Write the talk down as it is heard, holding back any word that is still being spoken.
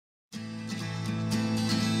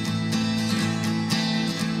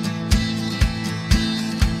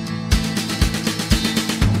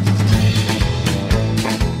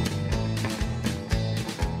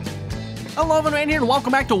Hello, man here, and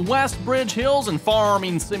welcome back to Westbridge Hills and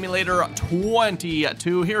Farming Simulator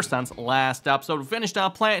 22 here. Since last episode, we finished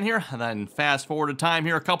up planting here, and then fast forwarded time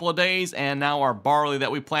here a couple of days, and now our barley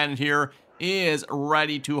that we planted here is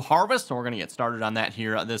ready to harvest. So we're going to get started on that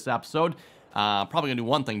here this episode. Probably going to do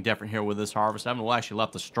one thing different here with this harvest. We'll actually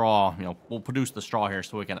left the straw, we'll produce the straw here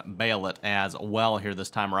so we can bale it as well here this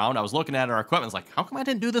time around. I was looking at our equipment, it's like, how come I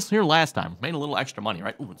didn't do this here last time? Made a little extra money,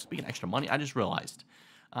 right? Ooh, speaking of extra money, I just realized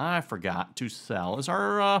I forgot to sell. Is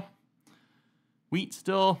our wheat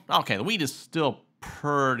still? Okay, the wheat is still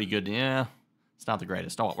pretty good. Yeah, it's not the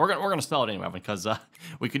greatest. Oh, we're gonna sell it anyway because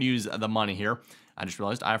we could use the money here. I just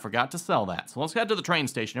realized I forgot to sell that. So let's head to the train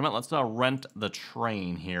station. Let's rent the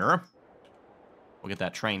train here. We'll get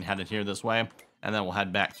that train headed here this way, and then we'll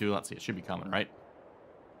head back to. Let's see, it should be coming, right?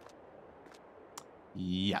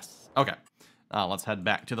 Yes. Okay. Let's head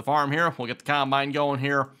back to the farm here. We'll get the combine going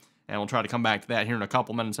here. And we'll try to come back to that here in a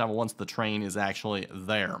couple minutes once the train is actually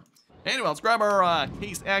there. Anyway, let's grab our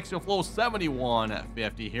case axial flow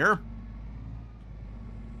 7150 here.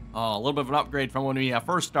 A little bit of an upgrade from when we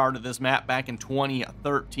first started this map back in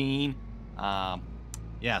 2013.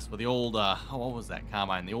 Yes, with the old, what was that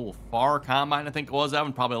combine? The old FAR combine, I think it was,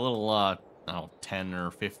 Evan. Probably a little, I don't know, 10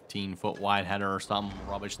 or 15 foot wide header or something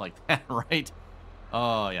rubbish like that, right?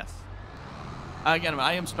 Oh, yes. Again,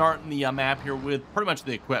 I am starting the map here with pretty much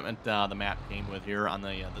the equipment the map came with here on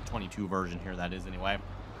the 22 version here, that is anyway.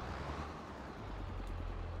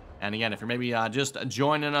 And again, if you're maybe just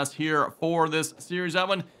joining us here for this series,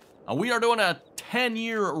 Evan, we are doing a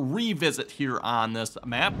 10-year revisit here on this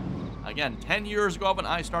map. Again, 10 years ago, Evan,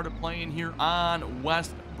 I started playing here on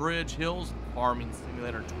Westbridge Hills, Farming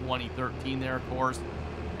Simulator 2013 there, of course.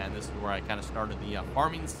 And this is where I kind of started the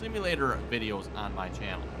Farming Simulator videos on my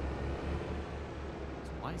channel.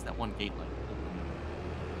 Why is that one gate like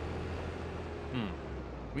open?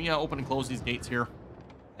 Can we open and close these gates here?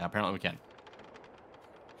 Yeah, apparently we can.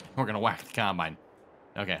 We're gonna whack the combine.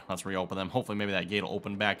 Okay, let's reopen them. Hopefully maybe that gate will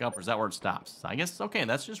open back up, or is that where it stops? I guess, okay,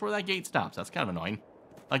 that's just where that gate stops. That's kind of annoying.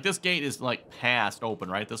 Like, this gate is like past open,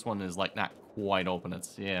 right? This one is like not quite open.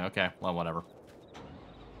 It's, yeah, okay, well, whatever.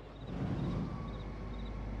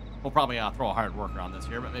 We'll probably throw a hard worker on this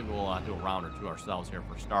here, but maybe we'll do a round or two ourselves here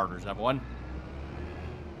for starters, everyone.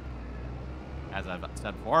 As I've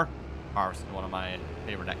said before, harvest is one of my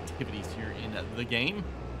favorite activities here in the game.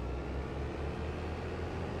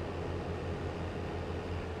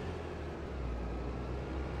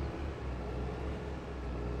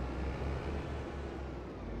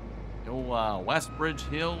 The old Westbridge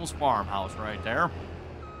Hills farmhouse right there.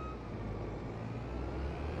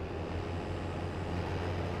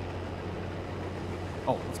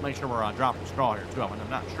 Oh, let's make sure we're dropping straw here too. I'm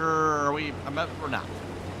not sure we're not.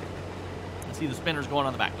 See the spinners going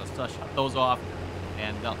on the back. Let's shut those off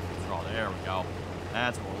and dump the straw. There we go.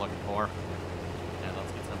 That's what we're looking for. And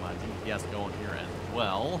let's get some GPS going here as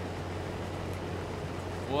well.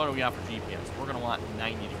 What do we got for GPS? We're going to want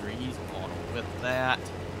 90 degrees. We're going with that.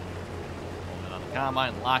 Hold it on the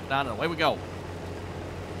combine, lock it on, and away we go.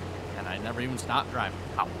 And I never even stopped driving.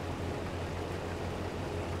 Ow.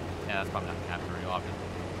 Yeah, that's probably not going to happen very often.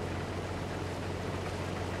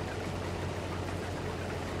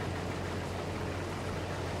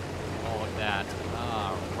 That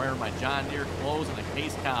wearing my John Deere clothes and a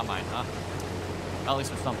case combine, huh? Well, at least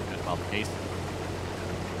there's something good about the case.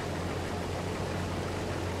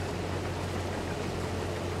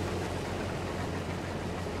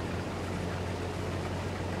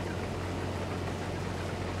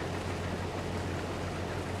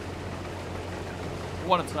 For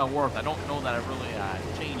what it's worth, I don't know that I've really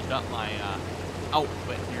changed up my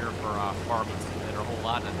outfit here for Farming Simulator a whole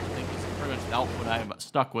lot. I think this is pretty much the outfit I've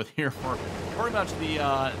stuck with here for pretty much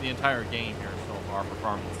the entire game here so far for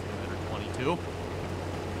Farming Simulator 22.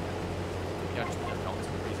 Yeah, just don't see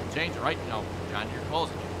a reason to change it, right? John Deere clothes.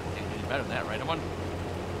 Can't get any better than that, right, everyone?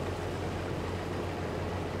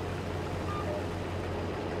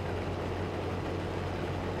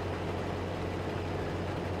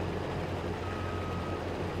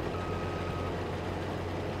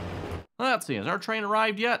 Let's see, has our train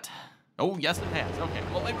arrived yet? Oh, yes, it has. Okay,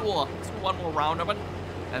 well, maybe we'll do one more round of it,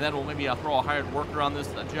 and then we'll maybe throw a hired worker on this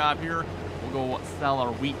job here. We'll go sell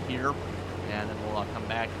our wheat here, and then we'll come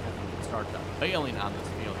back and start baling on this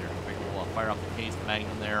field here. Maybe we'll fire up the case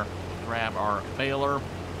magnum there, grab our baler,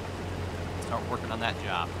 and start working on that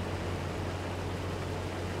job.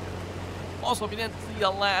 Also, if you didn't see the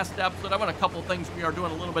last episode, I've got a couple things we are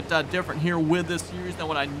doing a little bit different here with this series than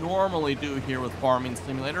what I normally do here with Farming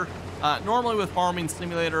Simulator. Normally with Farming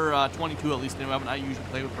Simulator 22, at least anyway, I usually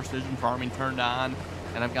play with precision farming turned on,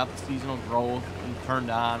 and I've got the seasonal growth turned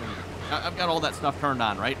on, and I've got all that stuff turned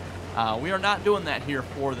on, right? We are not doing that here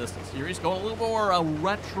for this series. Going a little more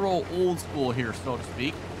retro, old school here, so to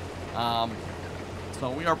speak. So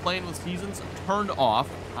we are playing with seasons turned off.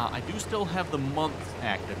 I do still have the months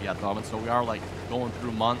active yet, though, and so we are like going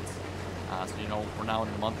through months. So you know, we're now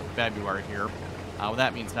in the month of February here. With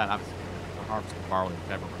that being said, obviously we're harvesting barley in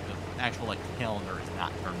February. The actual like calendar is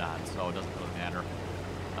not turned on, so it doesn't really matter.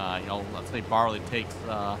 You know, let's say barley takes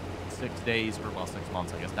 6 days, or well, 6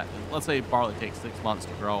 months, I guess. Let's say barley takes 6 months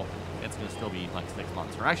to grow. It's going to still be like 6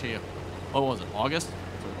 months. Or actually, what was it, August?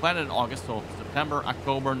 So we planted in August, so September,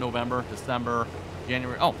 October, November, December,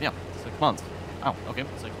 January. Oh, yeah, 6 months. Oh, okay,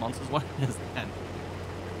 6 months is what it is then.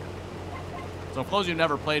 So for those of you who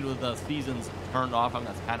never played with the seasons turned off,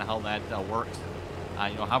 that's kind of how that works.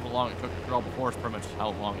 You know, however long it took to grow before is pretty much how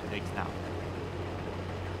long it takes now.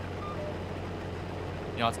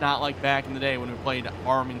 You know, it's not like back in the day when we played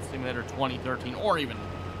Farming Simulator 2013, or even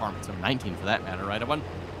Farming Sim 19 for that matter, right?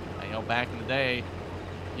 You know, back in the day,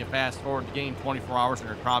 you fast forward the game 24 hours and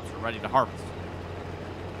your crops are ready to harvest.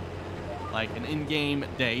 Like an in-game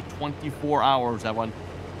day, 24 hours, that one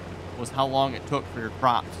was how long it took for your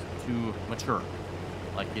crops to mature.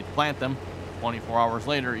 Like you'd plant them, 24 hours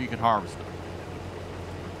later, you could harvest them.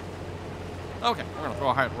 Okay, we're going to throw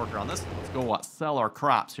a hired worker on this. Let's go sell our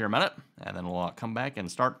crops here a minute, and then we'll come back and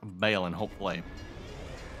start baling, hopefully.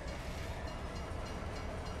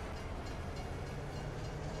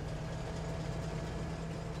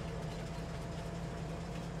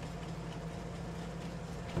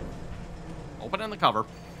 Open in the cover.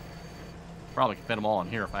 Probably could fit them all in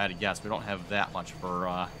here if I had to guess. We don't have that much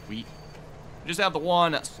for wheat. We just have the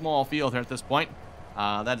one small field here at this point.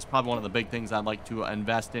 That is probably one of the big things I'd like to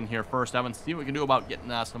invest in here first, Evan. See what we can do about getting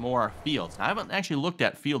some more fields. Now, I haven't actually looked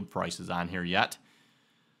at field prices on here yet.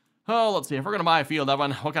 Oh, let's see. If we're going to buy a field,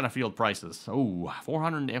 Evan, what kind of field prices? Oh,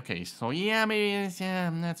 400. Okay, so yeah, maybe, yeah,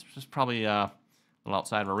 that's just probably a little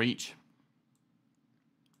outside of our reach.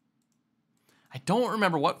 I don't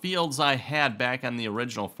remember what fields I had back on the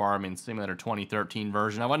original Farming Simulator 2013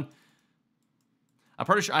 version of one. I'm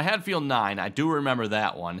pretty sure I had field 9. I do remember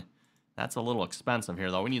that one. That's a little expensive here,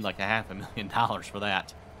 though. We need like $500,000 for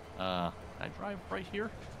that. Can I drive right here?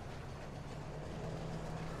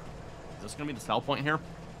 Is this going to be the sell point here?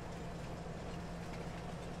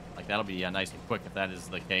 Like, that'll be nice and quick if that is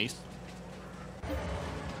the case.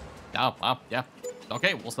 Oh, wow, yeah.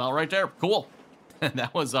 Okay, we'll sell right there. Cool.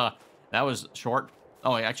 That was short.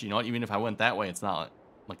 Oh, actually, you know what? Even if I went that way, it's not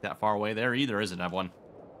like that far away there either, is it, everyone?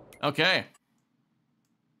 Okay.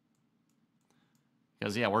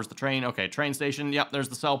 Because, yeah, where's the train? Okay, train station. Yep, there's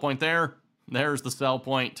the sell point there. There's the sell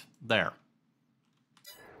point there.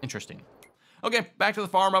 Interesting. Okay, back to the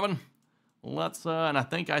farm, Evan. Let's, and I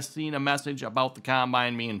think I seen a message about the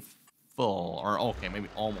combine being full. Or, okay, maybe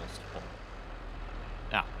almost full.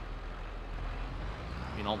 Yeah.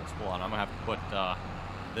 Being almost full on. I'm going to have to put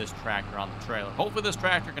this tractor on the trailer. Hopefully this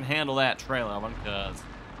tractor can handle that trailer, Evan, because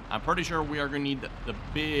I'm pretty sure we are going to need the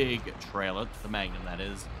big trailer, the Magnum, that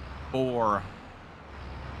is, for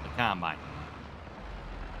combine.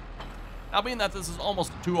 Now, being that this is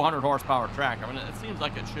almost a 200 horsepower tractor, I mean, it seems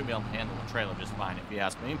like it should be able to handle the trailer just fine, if you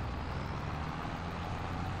ask me.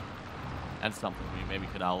 That's something we maybe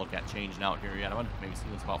could look at changing out here yet. Maybe see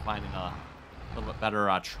what's about finding a little bit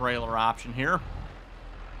better trailer option here.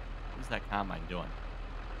 What's that combine doing?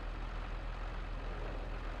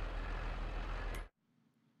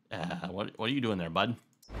 What are you doing there, bud?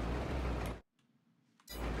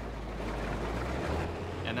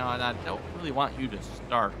 Yeah, no, I don't really want you to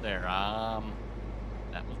start there.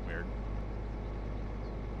 That was weird.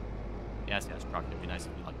 Yes, truck. It'd be nice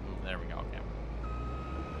if you like move. There we go. Okay.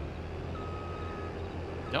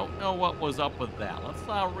 Don't know what was up with that. Let's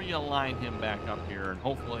realign him back up here, and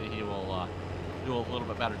hopefully he will do a little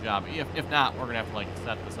bit better job. If not, we're gonna have to like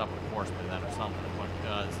set this up with a horseman then or something,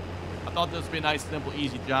 because I thought this would be a nice, simple,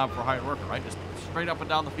 easy job for a hired worker, right? Just straight up and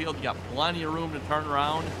down the field. You got plenty of room to turn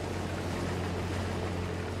around.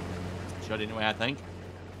 Should anyway, I think.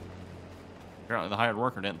 Apparently the hired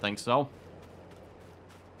worker didn't think so.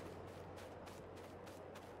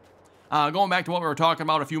 Going back to what we were talking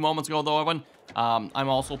about a few moments ago, though, Evan, I'm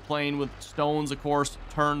also playing with stones, of course,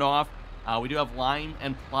 turned off. We do have lime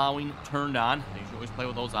and plowing turned on. I usually always play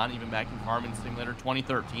with those on, even back in Farming Simulator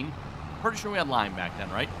 2013. Pretty sure we had lime back then,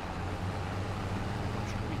 right? I'm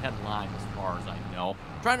sure we had lime as far as I know.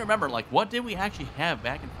 I'm trying to remember, like, what did we actually have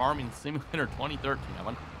back in Farming Simulator 2013,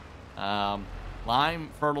 Evan? Lime,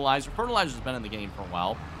 fertilizer. Fertilizer's been in the game for a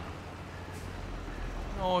while.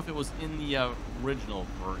 I don't know if it was in the original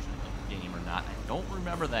version of the game or not. I don't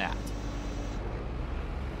remember that.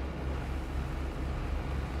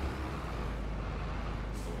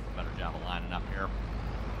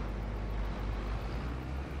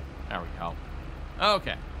 There we go.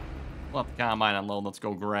 Okay. Let the combine unload. Let's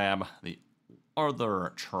go grab the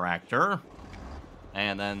other tractor.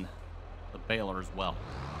 And then the baler as well.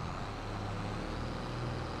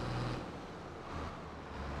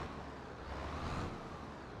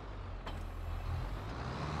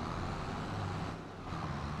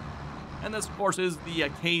 And this, of course, is the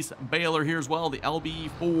case baler here as well, the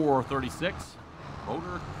LB436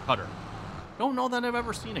 rotor cutter. Don't know that I've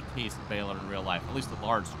ever seen a case baler in real life, at least a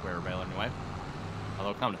large square baler anyway.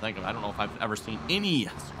 Although, come to think of it, I don't know if I've ever seen any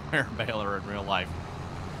square baler in real life.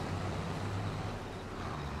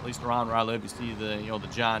 At least around where I live, you see the, you know, the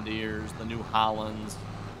John Deeres, the New Hollands.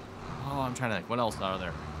 Oh, I'm trying to think, what else are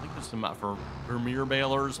there? I think there's some for Vermeer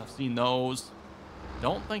balers. I've seen those.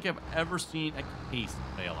 Don't think I've ever seen a case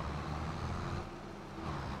baler.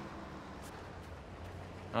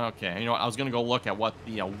 Okay, you know what? I was going to go look at what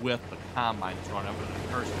the width of the combine is running.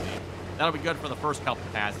 That'll be good for the first couple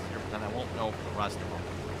passes here, but then I won't know for the rest of them.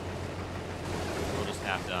 We'll just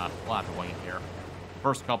have to wing it here. The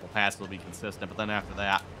first couple passes will be consistent, but then after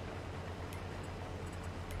that,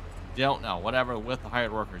 don't know. Whatever width the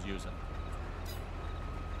hired worker's using.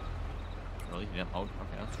 Really? He didn't load?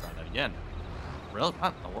 Okay, let's try that again. Really?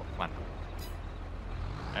 Come on.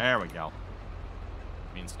 There we go.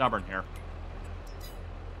 Being stubborn here.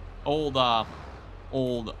 Old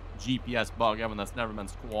GPS bug, Evan, that's never been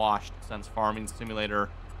squashed since Farming Simulator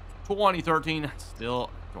 2013.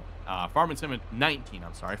 Still, Farming Sim 19,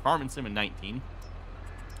 I'm sorry. Farming Sim 19.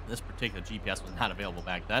 This particular GPS was not available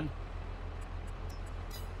back then.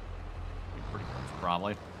 Pretty close,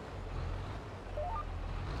 probably.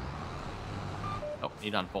 Oh,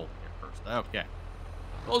 need to unfold here first. Okay.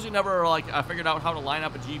 Those who never, figured out how to line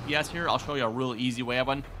up a GPS here, I'll show you a real easy way of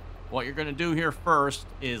one. What you're going to do here first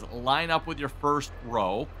is line up with your first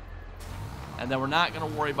row. And then we're not going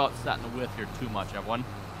to worry about setting the width here too much, everyone.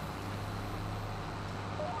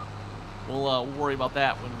 We'll worry about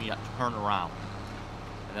that when we turn around.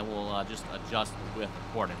 And then we'll just adjust the width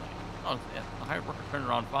accordingly. Oh, yeah, the hired worker turned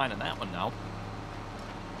around fine on that one now.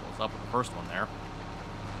 Goes up with the first one there.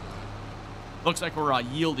 Looks like we're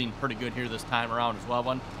yielding pretty good here this time around as well,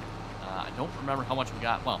 everyone. I don't remember how much we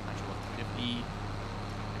got. Well, actually,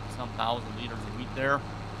 50-some thousand liters of wheat there.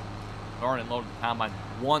 We've already loaded the combine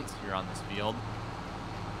once here on this field.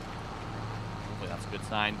 Hopefully that's a good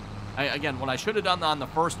sign. Again, what I should have done on the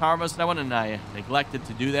first harvest, that one, and I neglected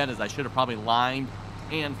to do that, is I should have probably limed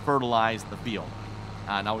and fertilized the field.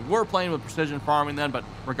 Now, we were playing with precision farming then, but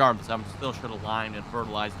regardless, I still should have limed and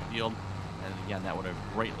fertilized the field. And again, that would have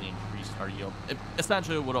greatly increased our yield. It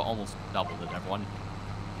essentially would have almost doubled it, everyone.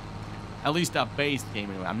 At least a base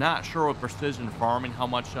game anyway. I'm not sure with precision farming how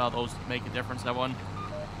much those make a difference, everyone.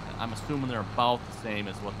 I'm assuming they're about the same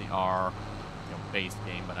as what they are, you know, base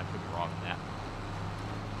game, but I could be wrong on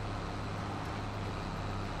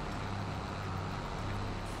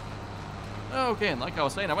that. Okay, and like I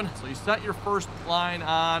was saying, Evan, so you set your first line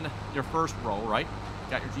on your first row, right?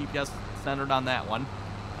 Got your GPS centered on that one.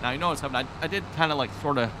 Now, you notice, Evan, I did kind of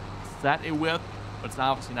sort of set a width, but it's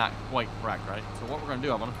obviously not quite correct, right? So what we're going to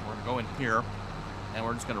do, Evan, we're going to go in here, and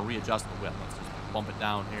we're just going to readjust the width. Let's just bump it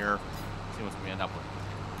down here, see what we end up with.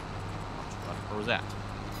 Where was that?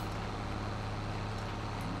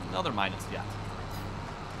 Another minus yet.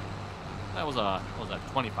 That was a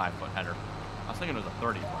 25-foot header. I was thinking it was a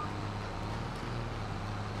 30-foot.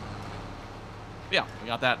 Yeah, we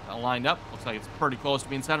got that lined up. Looks like it's pretty close to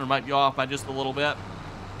being centered. Might be off by just a little bit.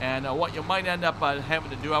 And what you might end up having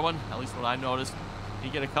to do, Evan, at least what I noticed, you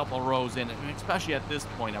get a couple of rows in, and especially at this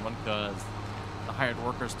point, Evan, because the hired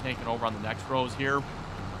worker's taking over on the next rows here.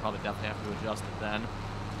 You'll probably definitely have to adjust it then.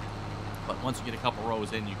 But once you get a couple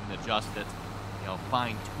rows in, you can adjust it, you know,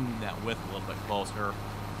 fine-tune that width a little bit closer,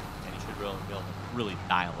 and you should really be able to really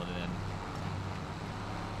dial it in.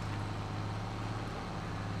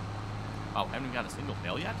 Oh, haven't even got a single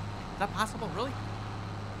bale yet? Is that possible? Really?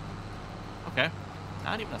 Okay.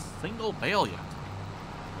 Not even a single bale yet.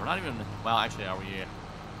 We're not even... Well, actually, are we...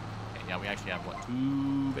 Okay, yeah, we actually have, what,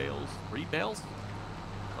 2 bales? 3 bales?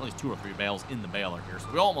 At least 2 or 3 bales in the baler here, so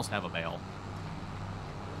we almost have a bale.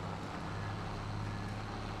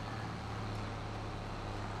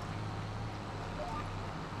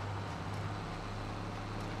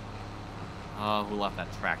 Who left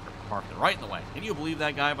that tractor? Parked it right in the way. Can you believe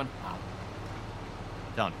that guy, Evan? Wow.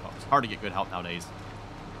 I'm telling you, folks, it's hard to get good help nowadays.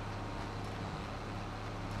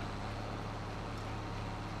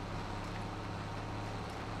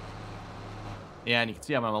 Yeah, and you can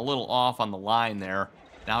see I'm a little off on the line there.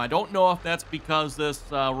 Now, I don't know if that's because this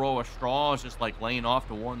row of straw is just laying off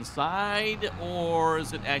to one side, or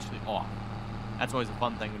is it actually off? That's always a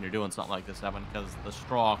fun thing when you're doing something like this, Evan, because the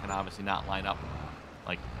straw can obviously not line up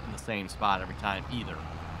like in the same spot every time either.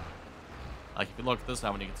 Like if you look at this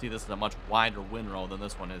Evan, you can see this is a much wider windrow than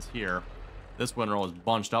this one is here. This windrow is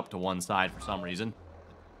bunched up to one side for some reason.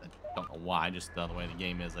 I don't know why, just the way the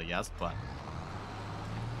game is, I guess, but...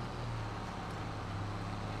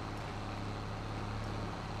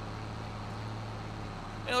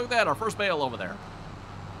 Hey, look at that, our first bale over there.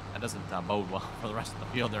 That doesn't bode well for the rest of the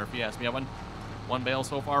field there, if you ask me, Evan. One bale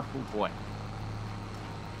so far? Oh, boy.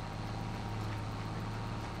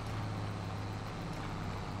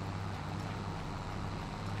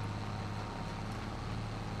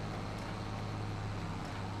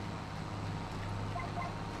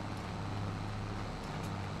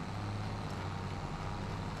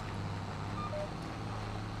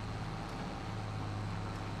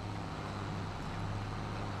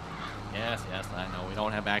 Yes, I know. We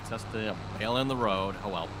don't have access to bail in the road. Oh,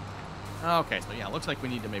 well. Okay, so yeah, looks like we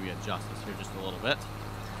need to maybe adjust this here just a little bit.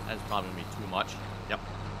 That's probably going to be too much. Yep.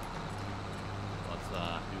 Let's do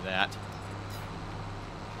that. Do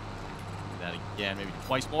that again, maybe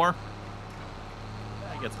twice more.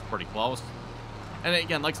 That gets us pretty close. And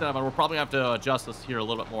again, like I said, we're probably going to have to adjust this here a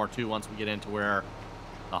little bit more, too, once we get into where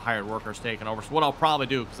the hired worker's taking over. So what I'll probably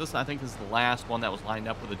do, because this, I think, is the last one that was lined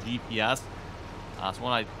up with a GPS. So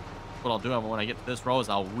what I'll do when I get to this row is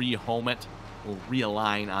I'll rehome it. We'll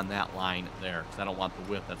realign on that line there, because I don't want the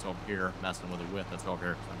width that's over here messing with the width that's over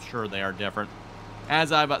here, because I'm sure they are different.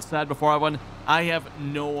 As I've said before, Evan, I have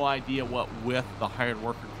no idea what width the hired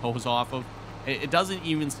worker goes off of. It doesn't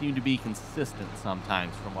even seem to be consistent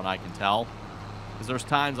sometimes, from what I can tell. Because there's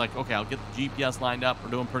times like, okay, I'll get the GPS lined up,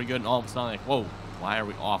 we're doing pretty good, and all of a sudden, like, whoa, why are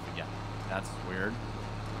we off again? That's weird.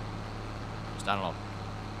 Just, I don't know.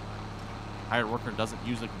 Hired worker doesn't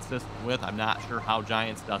use a consistent width. I'm not sure how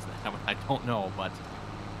Giants does that. I don't know, but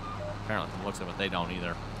apparently from the looks of it, they don't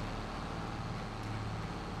either.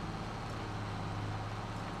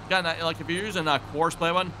 Yeah, like if you're using a course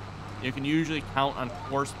play one, you can usually count on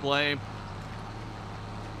course play.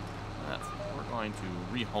 We're going to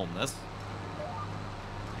rehome this.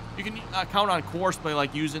 You can count on course play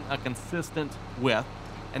like using a consistent width,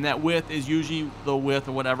 and that width is usually the width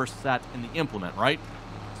of whatever set in the implement, right?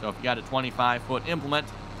 So if you got a 25-foot implement,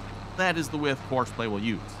 that is the width course play will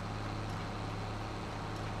use.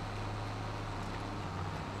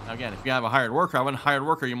 Now again, if you have a hired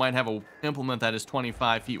worker, you might have an implement that is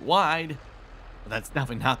 25 feet wide, but that's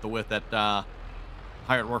definitely not the width that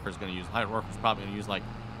hired worker is going to use. Hired worker is probably going to use like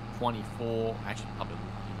 24, actually probably even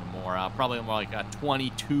more, probably more like a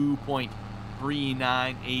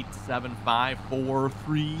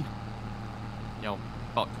 22.3987543. You know,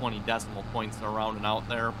 about 20 decimal points around and out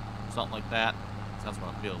there, something like that. That's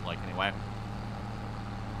what it feels like anyway.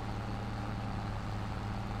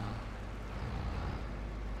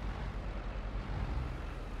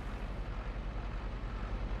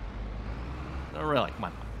 Oh, really? Come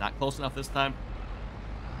on. Not close enough this time?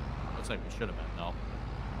 Looks like we should have been, though.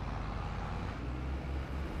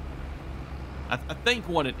 I think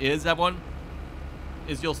what it is, everyone,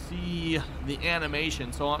 is you'll see the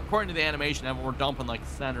animation. So according to the animation, we're dumping like the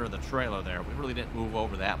center of the trailer there. We really didn't move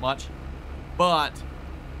over that much. But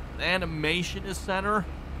the animation is center,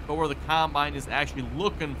 but where the combine is actually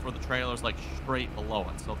looking for the trailers like straight below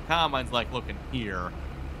it. So the combine's like looking here.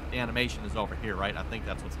 The animation is over here, right? I think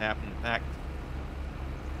that's what's happening. In fact,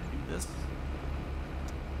 do this.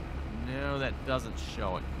 No, that doesn't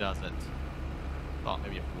show it, does it? Thought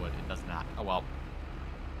maybe it would. It does not. Oh, well.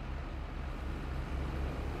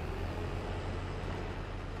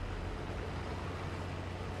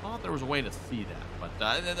 I thought there was a way to see that, but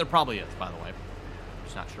there probably is, by the way. I'm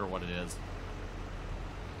just not sure what it is.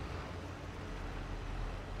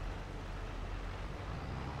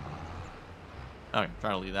 Okay, try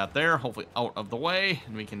to leave that there, hopefully out of the way,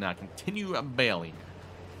 and we can continue bailing.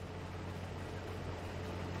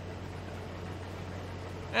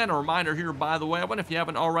 And a reminder here, by the way, if you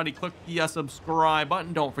haven't already clicked the subscribe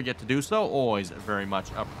button, don't forget to do so. Always very much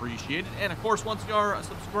appreciated. And, of course, once you are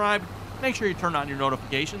subscribed, make sure you turn on your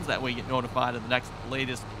notifications. That way you get notified of the next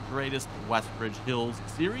latest, greatest Westbridge Hills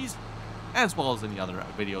series, as well as any other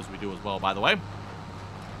videos we do as well, by the way.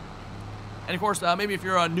 And, of course, maybe if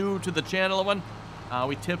you're new to the channel,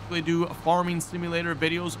 we typically do farming simulator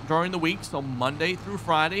videos during the week. So Monday through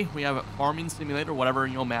Friday, we have a farming simulator, whatever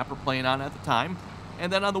map we're playing on at the time. And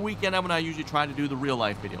then on the weekend, I usually try to do the real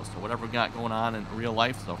life videos. So whatever we got going on in real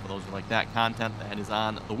life. So for those who like that content, that is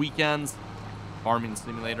on the weekends. Farming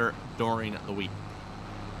simulator during the week.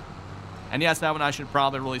 And yes, Evan, I should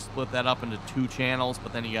probably really split that up into 2 channels.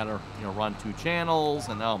 But then you got to run 2 channels.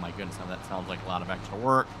 And oh my goodness, that sounds like a lot of extra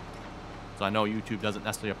work. So I know YouTube doesn't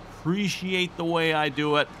necessarily appreciate the way I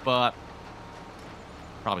do it, but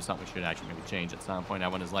probably something we should actually maybe change at some point.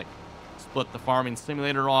 That one is like split the farming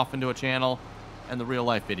simulator off into a channel and the real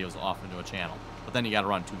life videos off into a channel. But then you got to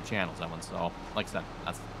run 2 channels, that one. So like I said,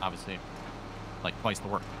 that's obviously like twice the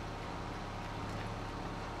work.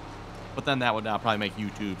 But then that would probably make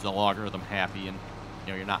YouTube's algorithm happy, and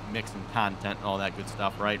you know, you're not mixing content and all that good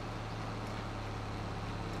stuff, right?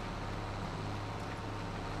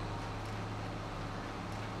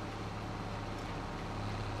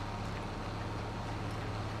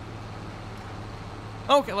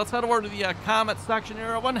 Okay, let's head over to the comment section here,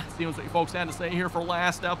 everyone. See what you folks had to say here for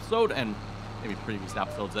last episode and maybe previous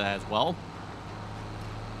episodes as well.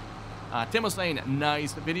 Tim was saying,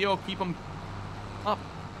 nice video. Keep them up.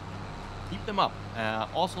 Keep them up.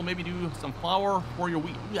 Also, maybe do some flour for your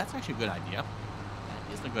wheat. Ooh, that's actually a good idea.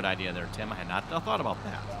 That is a good idea there, Tim. I had not thought about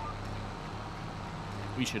that.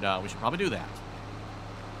 We should probably do that.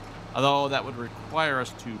 Although that would require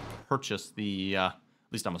us to purchase the.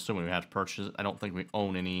 At least I'm assuming we have to purchase it. I don't think we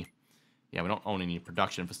own any. Yeah, we don't own any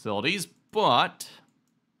production facilities, but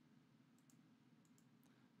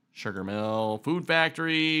sugar mill, food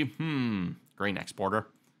factory, grain exporter.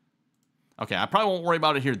 Okay, I probably won't worry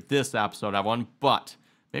about it here this episode, everyone, but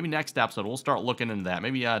maybe next episode we'll start looking into that.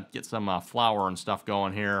 Maybe get some flour and stuff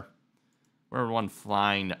going here. Where would one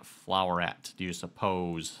find flour at, do you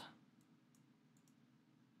suppose?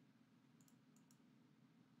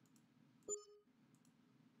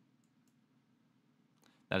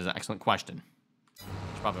 That is an excellent question. You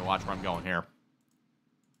should probably watch where I'm going here.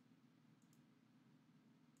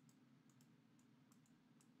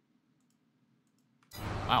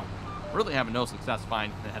 Wow. Really having no success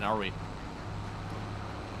finding that, are we?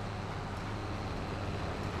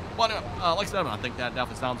 Well, like I said, I think that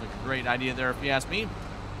definitely sounds like a great idea there, if you ask me.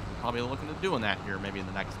 Probably looking at doing that here maybe in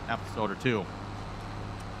the next episode or 2.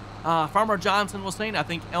 Farmer Johnson was saying, I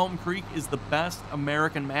think Elm Creek is the best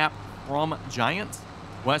American map from Giants.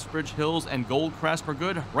 Westbridge Hills and Goldcrest were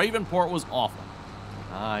good. Ravenport was awful.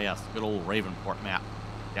 Ah, yes, good old Ravenport map.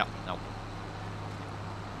 Yep, no.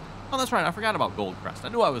 Oh, that's right, I forgot about Goldcrest. I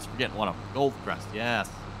knew I was forgetting one of them. Goldcrest, yes.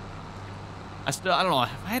 I don't know,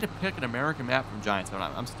 if I had to pick an American map from Giants,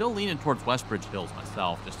 I'm still leaning towards Westbridge Hills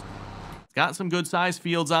myself. Just, it's got some good-sized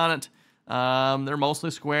fields on it. They're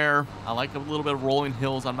mostly square. I like a little bit of rolling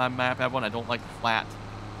hills on my map, everyone. I don't like the flat.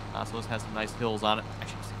 So this has some nice hills on it.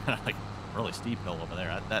 Actually, it's kind of like really steep hill over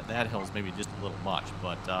there. That hill is maybe just a little much,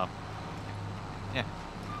 but yeah,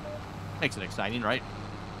 makes it exciting, right?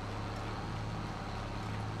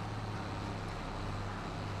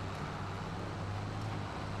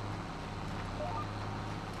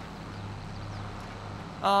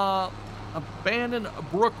 Abandoned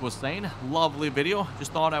Brook was saying, lovely video.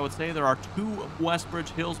 Just thought I would say there are 2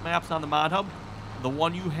 Westbridge Hills maps on the mod hub. The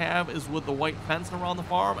one you have is with the white fence around the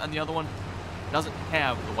farm, and the other one doesn't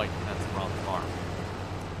have the white fence around the farm.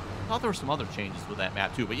 I thought there were some other changes with that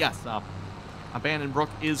map too, but yes, Abandoned Brook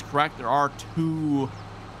is correct. There are two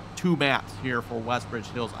maps here for Westbridge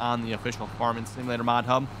Hills on the official Farming Simulator mod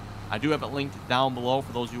hub. I do have it linked down below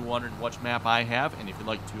for those of you wondering which map I have, and if you'd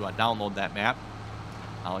like to download that map,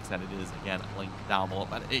 like I said, it is again linked down below.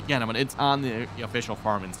 But again, I mean, it's on the official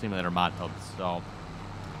Farming Simulator mod hub, so.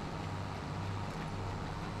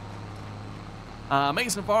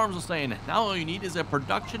 Mason Farms was saying, now all you need is a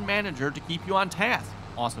production manager to keep you on task.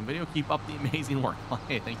 Awesome video. Keep up the amazing work.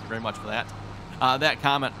 Hey, thank you very much for that. That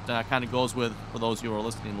comment kind of goes with, for those of you who were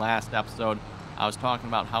listening last episode, I was talking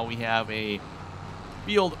about how we have a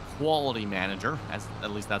field quality manager,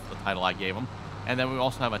 at least that's the title I gave him. And then we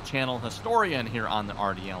also have a channel historian here on the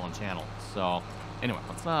RDAllen channel. So, anyway,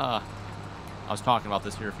 let's, I was talking about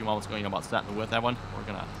this here a few moments ago, about setting the width that one. We're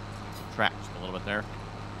going to subtract just a little bit there.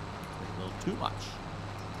 A little too much.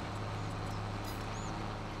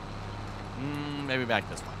 Maybe back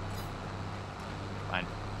this way. Fine.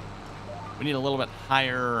 We need a little bit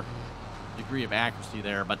higher degree of accuracy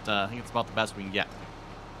there, but I think it's about the best we can get.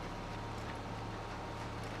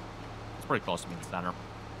 It's pretty close to being center.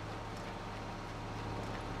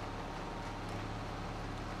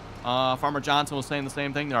 Farmer Johnson was saying the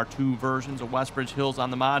same thing. There are 2 versions of Westbridge Hills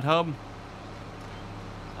on the mod hub.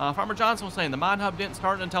 Farmer Johnson was saying the mod hub didn't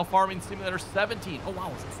start until Farming Simulator 17. Oh, wow,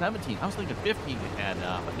 was it 17? I was thinking 15 we had,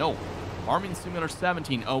 but no. Farming Simulator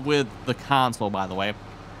 17, with the console, by the way.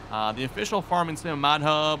 The official Farming Sim mod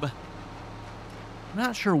hub, I'm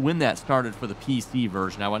not sure when that started for the PC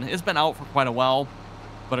version. It's been out for quite a while,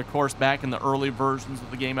 but of course, back in the early versions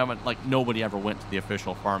of the game, like, nobody ever went to the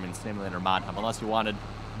official Farming Simulator mod hub, unless you wanted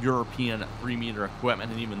European 3-meter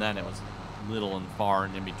equipment, and even then it was little and far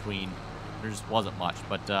and in between. There just wasn't much,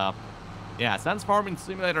 but Yeah, since Farming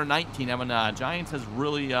Simulator 19, Evan, Giants has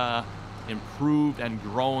really improved and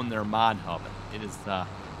grown their mod hub. It is,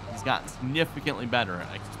 it's gotten significantly better,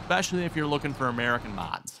 especially if you're looking for American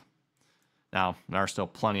mods. Now, there are still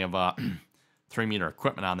plenty of 3-meter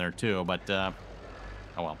equipment on there too, but oh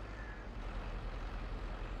well.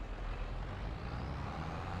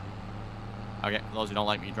 Okay, for those who don't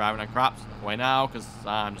like me driving on crops, away now, because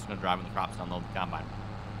I'm just going to drive in the crops and unload the combine.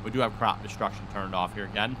 We do have crop destruction turned off here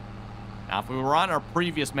again. Now, if we were on our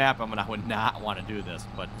previous map, I would not want to do this,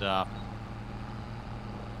 but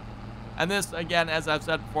and this, again, as I've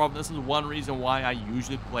said before, this is one reason why I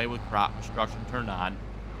usually play with crop destruction turned on.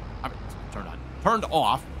 I mean, turned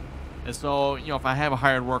off. And so, you know, if I have a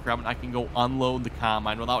hired worker, I can go unload the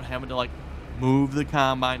combine without having to, like, move the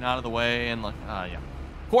combine out of the way and, like, yeah.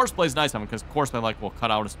 Course play's nice on because course play, like, will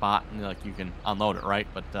cut out a spot and, like, you can unload it, right?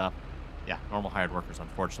 But, yeah, normal hired workers,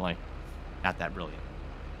 unfortunately, not that brilliant.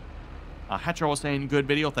 Hetro was saying, good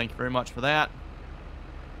video. Thank you very much for that.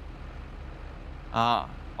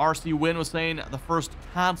 RC Win was saying the first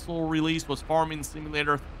console release was Farming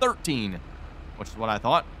Simulator 13, which is what I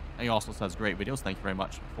thought. And he also says great videos. Thank you very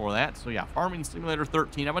much for that. So yeah, Farming Simulator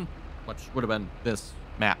 13, Evan, which would have been this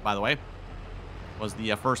map, by the way, was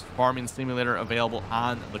the first farming simulator available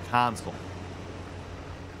on the console.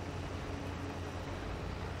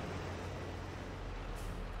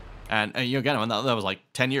 And you know, again, that was like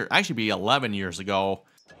 10 years, actually be 11 years ago,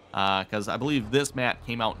 because I believe this map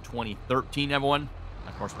came out in 2013, everyone.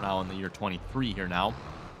 Of course, we're now in the year 23 here now.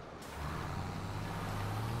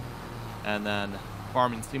 And then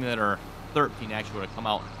Farming Simulator 13 actually would have come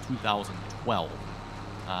out in 2012.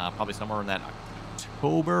 Probably somewhere in that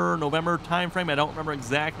October, November timeframe. I don't remember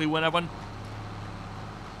exactly when, everyone.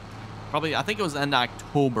 Probably, I think it was end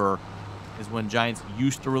October is when Giants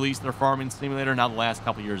used to release their Farming Simulator. Now the last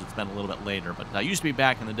couple years it's been a little bit later, but it used to be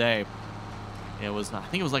back in the day. It was, I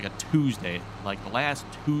think it was like a Tuesday, like the last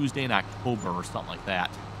Tuesday in October or something like that.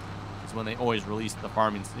 Is when they always released the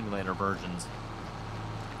Farming Simulator versions.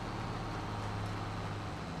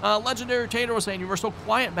 Legendary Tater was saying you were so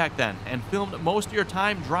quiet back then and filmed most of your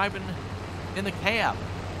time driving in the cab.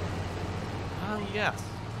 Yes.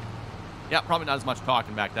 Yeah, probably not as much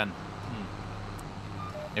talking back then.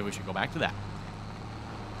 Maybe we should go back to that.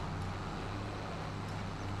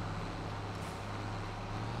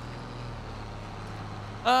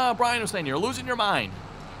 Brian was saying, you're losing your mind.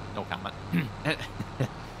 No comment.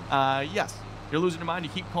 Yes, you're losing your mind.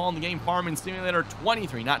 You keep calling the game Farming Simulator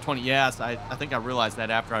 23, not 20. Yes, I think I realized that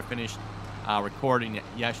after I finished recording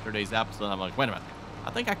yesterday's episode. I'm like, wait a minute.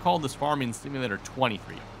 I think I called this Farming Simulator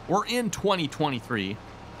 23. We're in 2023,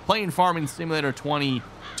 playing Farming Simulator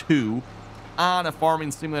 22 on a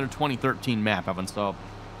Farming Simulator 2013 map, Evan. So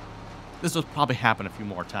this will probably happen a few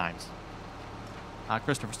more times.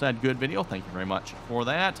 Christopher said, good video. Thank you very much for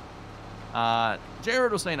that.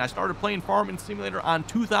 Jared was saying, I started playing Farming Simulator on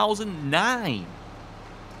 2009.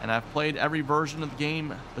 And I've played every version of the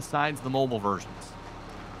game besides the mobile versions.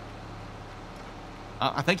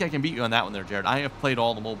 I think I can beat you on that one there, Jared. I have played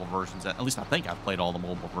all the mobile versions. At least I think I've played all the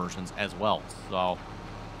mobile versions as well. So,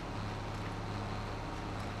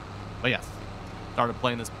 but yes, started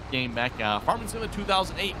playing this game back. Farming Simulator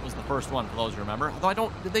 2008 was the first one, for those who remember. Although I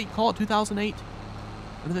don't, did they call it 2008?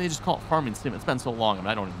 Or did they just call it Farming Sim? It's been so long,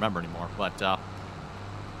 I don't even remember anymore. But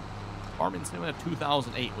Farming Simulator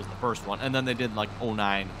 2008 was the first one. And then they did like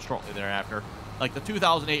 09 shortly thereafter. Like the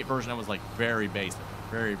 2008 version, was like very basic.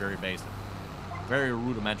 Very, very basic. Very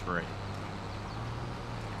rudimentary.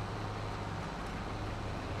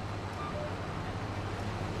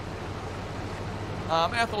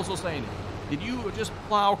 Math also saying, did you just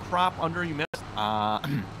plow crop under you missed? I'll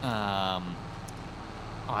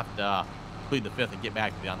have to plead the fifth and get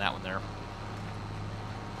back to you on that one there.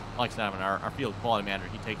 Like I said, our field quality manager,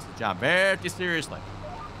 he takes the job very seriously.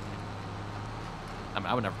 I mean,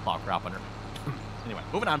 I would never plow crop under. Anyway,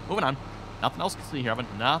 moving on, moving on. Nothing else to see here, Evan.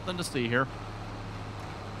 Nothing to see here.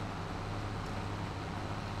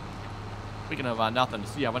 Speaking of nothing to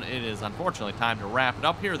see, Evan, it is unfortunately time to wrap it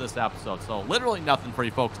up here this episode. So literally nothing for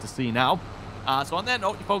you folks to see now. So on that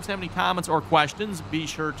note, you folks have any comments or questions, be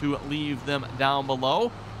sure to leave them down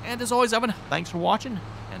below. And as always, Evan, thanks for watching.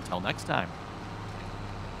 Until next time.